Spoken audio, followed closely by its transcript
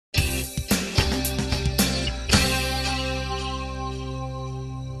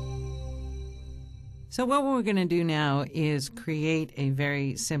So what we're going to do now is create a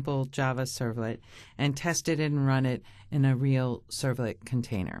very simple Java servlet and test it and run it in a real servlet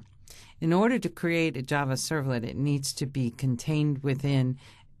container. In order to create a Java servlet, it needs to be contained within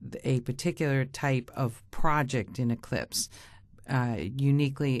a particular type of project in Eclipse,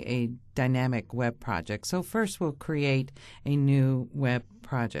 uniquely a dynamic web project. So first we'll create a new web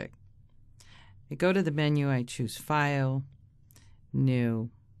project. I go to the menu, I choose File, New,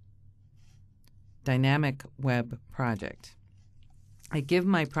 Dynamic Web Project. I give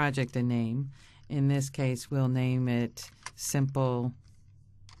my project a name. In this case, we'll name it Simple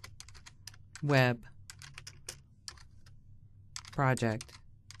Web Project.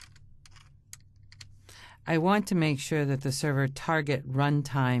 I want to make sure that the server target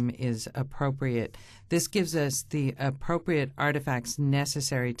runtime is appropriate. This gives us the appropriate artifacts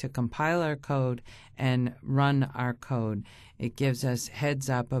necessary to compile our code and run our code. It gives us heads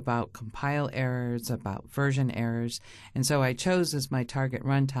up about compile errors, about version errors, and so I chose as my target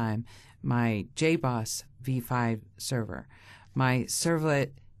runtime my JBoss v5 server. My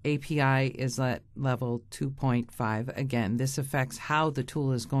servlet API is at level 2.5. Again, this affects how the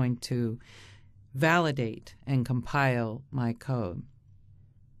tool is going to validate and compile my code.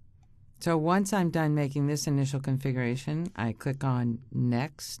 So once I'm done making this initial configuration, I click on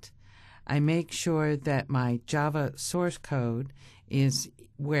Next. I make sure that my Java source code is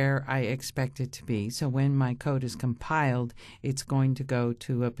where I expect it to be. So when my code is compiled, it's going to go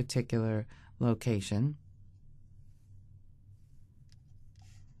to a particular location.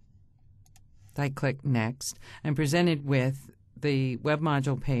 I click Next. I'm presented with the web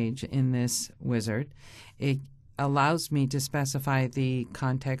module page in this wizard. It allows me to specify the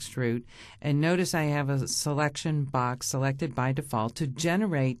context root, and notice I have a selection box selected by default to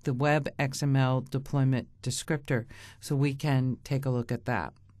generate the web XML deployment descriptor, so we can take a look at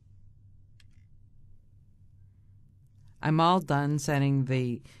that. I'm all done setting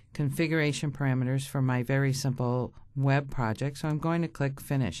the configuration parameters for my very simple web project, so I'm going to click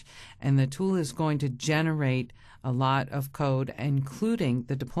Finish, and the tool is going to generate a lot of code, including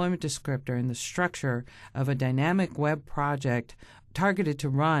the deployment descriptor and the structure of a dynamic web project targeted to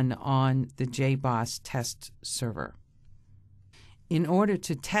run on the JBoss test server. In order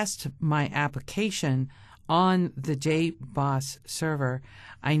to test my application on the JBoss server,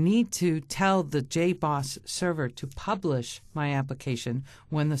 I need to tell the JBoss server to publish my application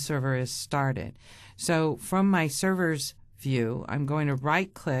when the server is started. So from my server's view, I'm going to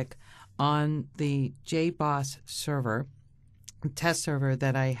right-click on the JBoss server, test server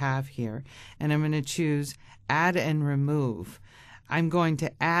that I have here, and I'm going to choose Add and Remove. I'm going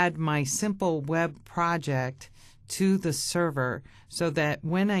to add my simple web project to the server so that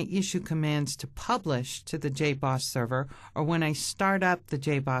when I issue commands to publish to the JBoss server, or when I start up the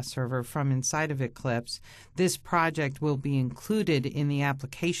JBoss server from inside of Eclipse, this project will be included in the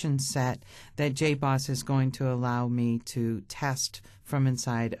application set that JBoss is going to allow me to test from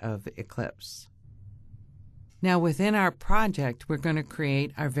inside of Eclipse. Now within our project, we're going to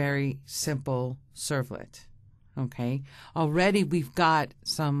create our very simple servlet. Okay, already we've got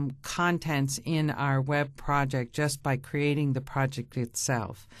some contents in our web project just by creating the project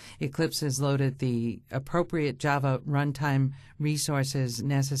itself. Eclipse has loaded the appropriate Java runtime resources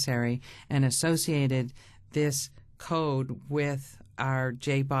necessary and associated this code with our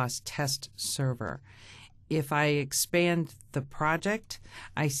JBoss test server. If I expand the project,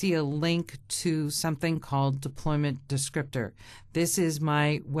 I see a link to something called deployment descriptor. This is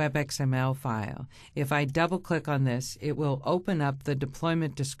my web XML file. If I double-click on this, it will open up the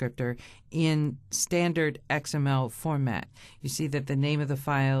deployment descriptor in standard XML format. You see that the name of the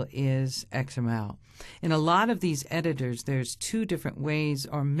file is XML. In a lot of these editors, there's two different ways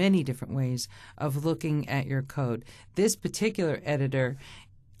or many different ways of looking at your code. This particular editor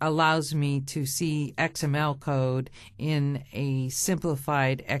allows me to see XML code in a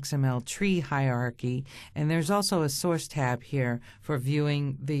simplified XML tree hierarchy, and there's also a source tab here for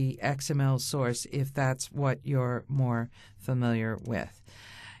viewing the XML source if that's what you're more familiar with.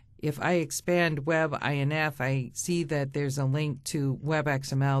 If I expand WebINF, I see that there's a link to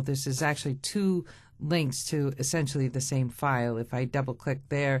WebXML. This is actually two links to essentially the same file. If I double-click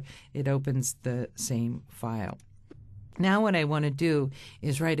there, it opens the same file. Now what I want to do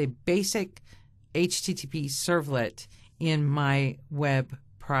is write a basic HTTP servlet in my web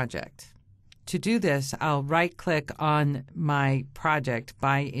project. To do this, I'll right-click on my project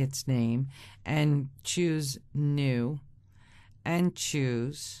by its name and choose New and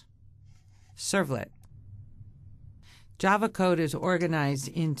choose Servlet. Java code is organized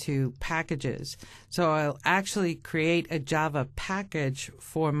into packages. So I'll actually create a Java package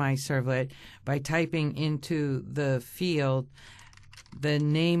for my servlet by typing into the field the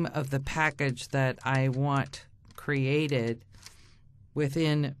name of the package that I want created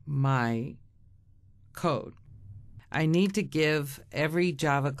within my code. I need to give every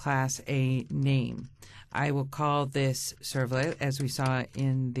Java class a name. I will call this servlet, as we saw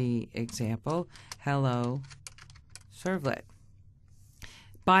in the example, hello servlet.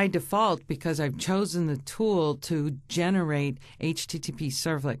 By default, because I've chosen the tool to generate HTTP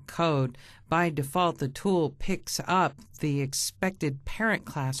servlet code, by default the tool picks up the expected parent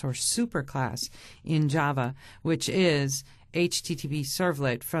class or superclass in Java, which is HTTP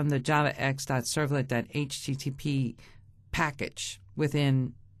servlet from the javax.servlet.http package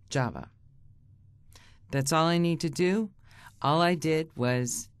within Java. That's all I need to do. All I did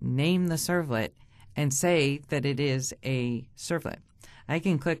was name the servlet and say that it is a servlet. I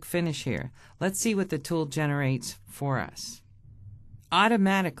can click Finish here. Let's see what the tool generates for us.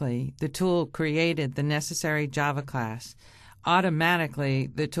 Automatically, the tool created the necessary Java class. Automatically,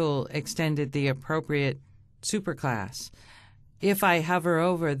 the tool extended the appropriate superclass. If I hover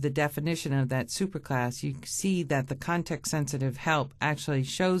over the definition of that superclass, you see that the context-sensitive help actually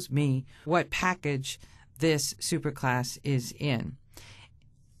shows me what package this superclass is in.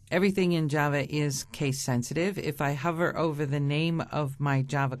 Everything in Java is case-sensitive. If I hover over the name of my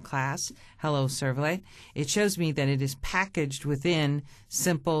Java class, hello servlet, it shows me that it is packaged within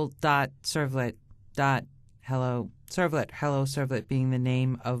simple.servlet.hello servlet, hello servlet being the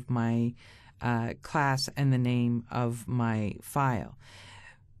name of my class and the name of my file.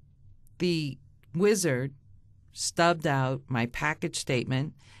 The wizard stubbed out my package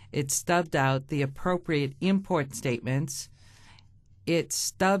statement. It stubbed out the appropriate import statements. It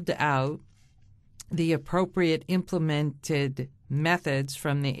stubbed out the appropriate implemented methods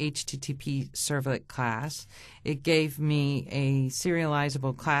from the HTTP servlet class. It gave me a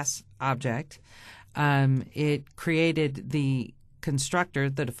serializable class object. It created the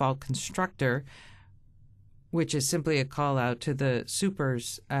constructor, the default constructor, which is simply a call out to the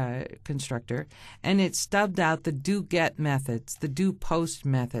supers constructor, and it stubbed out the do-get methods, the do-post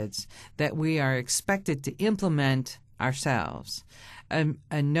methods that we are expected to implement ourselves.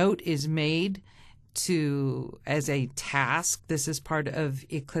 A note is made as a task. This is part of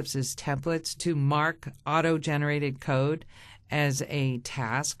Eclipse's templates to mark auto-generated code as a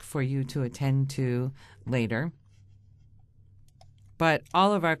task for you to attend to later. But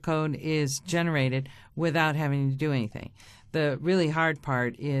all of our code is generated without having to do anything. The really hard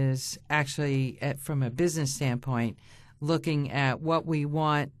part is actually, from a business standpoint, looking at what we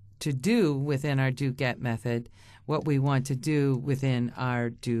want to do within our do-get method, what we want to do within our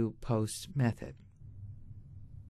do-post method.